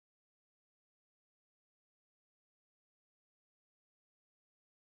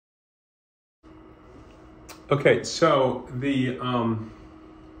Okay, so the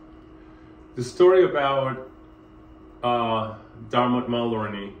story about Dermot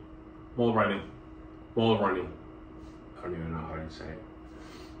Mulroney, I don't even know how to say it.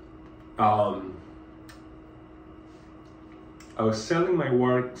 I was selling my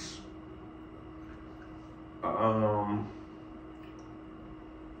works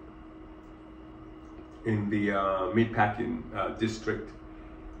in the meatpacking district,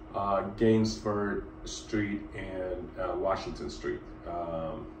 Gainsford Street and Washington Street,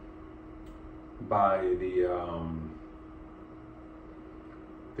 by the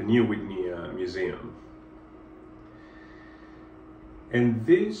New Whitney Museum. And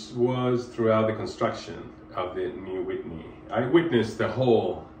this was throughout the construction of the New Whitney. I witnessed the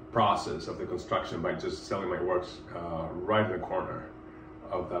whole process of the construction by just selling my works right in the corner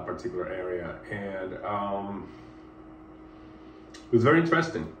of that particular area. And it was very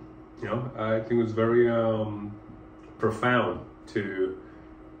interesting. You know, I think it was very profound to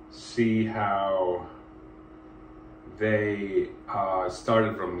see how they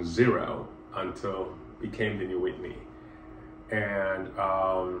started from zero until became the New Whitney. And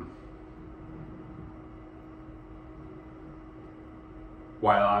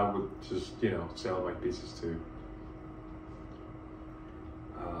while I would just, you know, sell my pieces to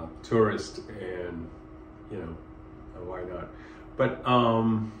tourists, and you know, why not? But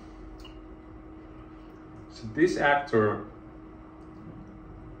so this actor,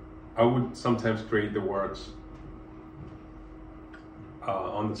 I would sometimes create the works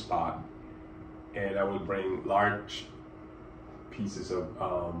on the spot, and I would bring large pieces of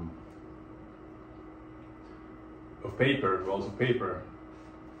paper, rolls of paper,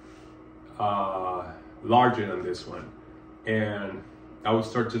 larger than this one, and I would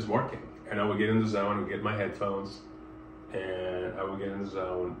start just working, and I would get in the zone, I would get my headphones, and I would get in the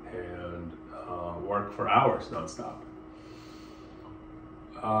zone and work for hours nonstop.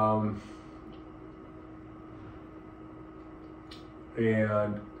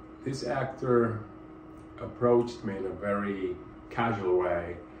 And this actor approached me in a very casual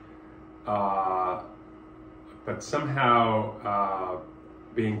way, but somehow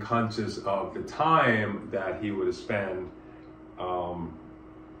being conscious of the time that he would spend,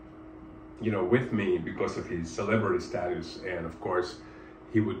 you know, with me because of his celebrity status, and of course,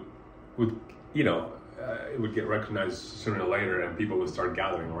 he would you know, it would get recognized sooner or later, and people would start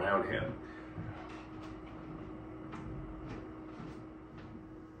gathering around him.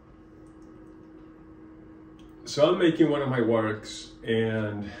 So I'm making one of my works,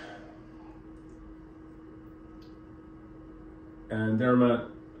 and Dermot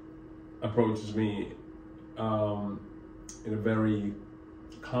approaches me in a very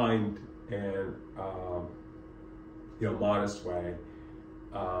kind and you know, modest way,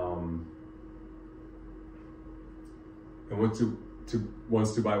 and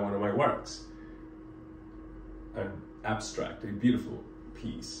wants to buy one of my works, an abstract, a beautiful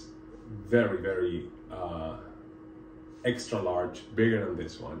piece, very extra large, bigger than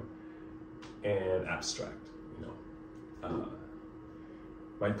this one, and abstract, you know,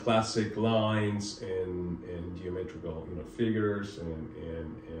 my classic lines and geometrical, you know, figures and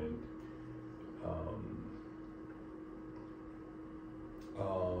it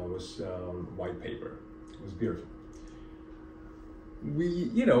was white paper. It was beautiful. We,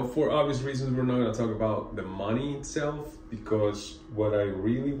 you know, for obvious reasons, we're not going to talk about the money itself, because what I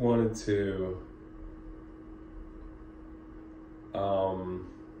really wanted to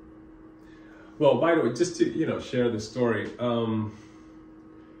well, by the way, just to, you know, share the story,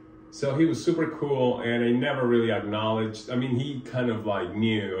 so he was super cool, and I never really acknowledged, I mean, he kind of like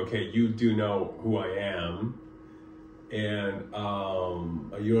knew, okay, you do know who I am, and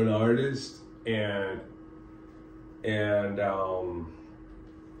are you an artist? And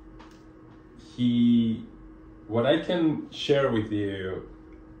what I can share with you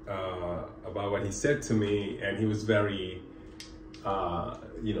about what he said to me, and he was very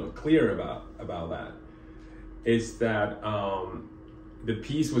you know, clear about that, is that the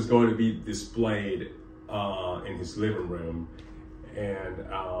piece was going to be displayed in his living room, and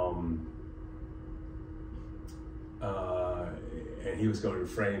he was going to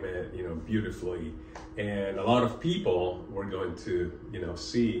frame it, you know, beautifully, and a lot of people were going to, you know,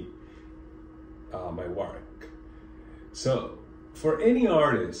 see my work. So for any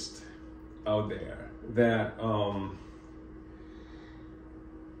artist out there that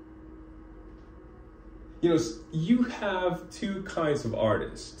you know, you have two kinds of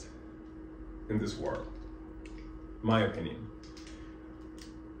artists in this world, my opinion.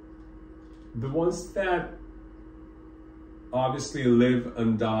 The ones that obviously live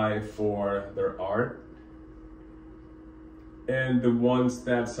and die for their art, and the ones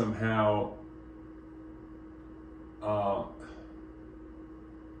that somehow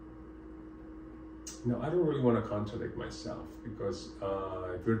no, I don't really want to contradict myself, because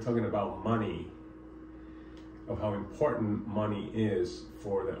if we're talking about money, of how important money is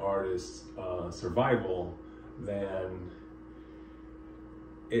for the artist's survival, then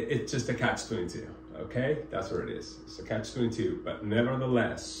it's just a catch-22, okay? That's what it is. It's a catch-22. But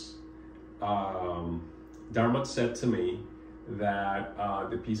nevertheless, Dermot said to me that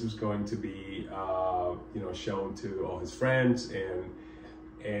the piece was going to be, shown to all his friends,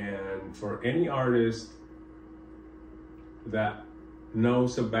 and for any artist that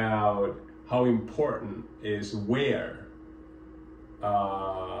knows about how important is where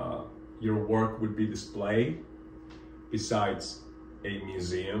your work would be displayed, besides a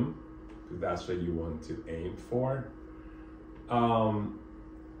museum, because that's what you want to aim for. I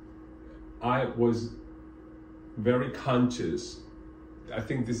was very conscious, I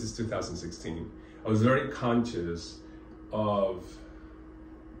think this is 2016, I was very conscious of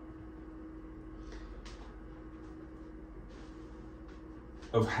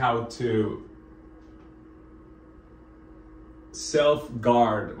how to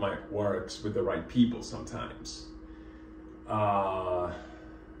self-guard my works with the right people sometimes.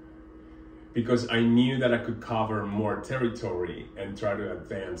 Because I knew that I could cover more territory and try to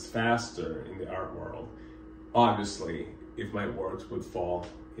advance faster in the art world. Obviously, if my works would fall,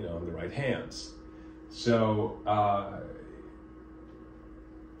 in the right hands. So,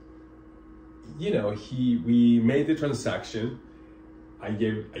 we made the transaction. I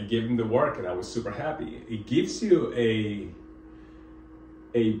gave him the work, and I was super happy. It gives you a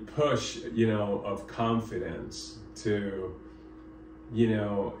push, of confidence to,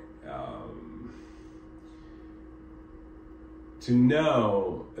 to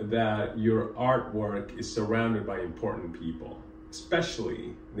know that your artwork is surrounded by important people,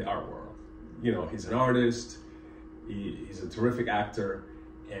 especially the art world. He's an artist, he's a terrific actor,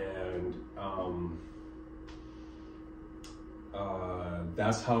 and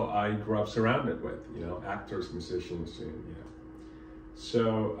that's how I grew up surrounded with, actors, musicians, and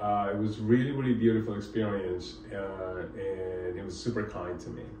So it was really, really beautiful experience, and it was super kind to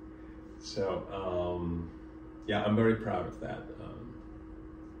me. So yeah, I'm very proud of that,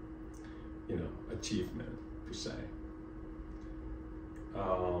 achievement per se.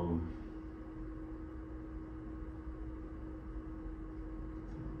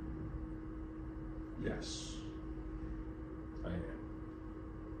 Yes.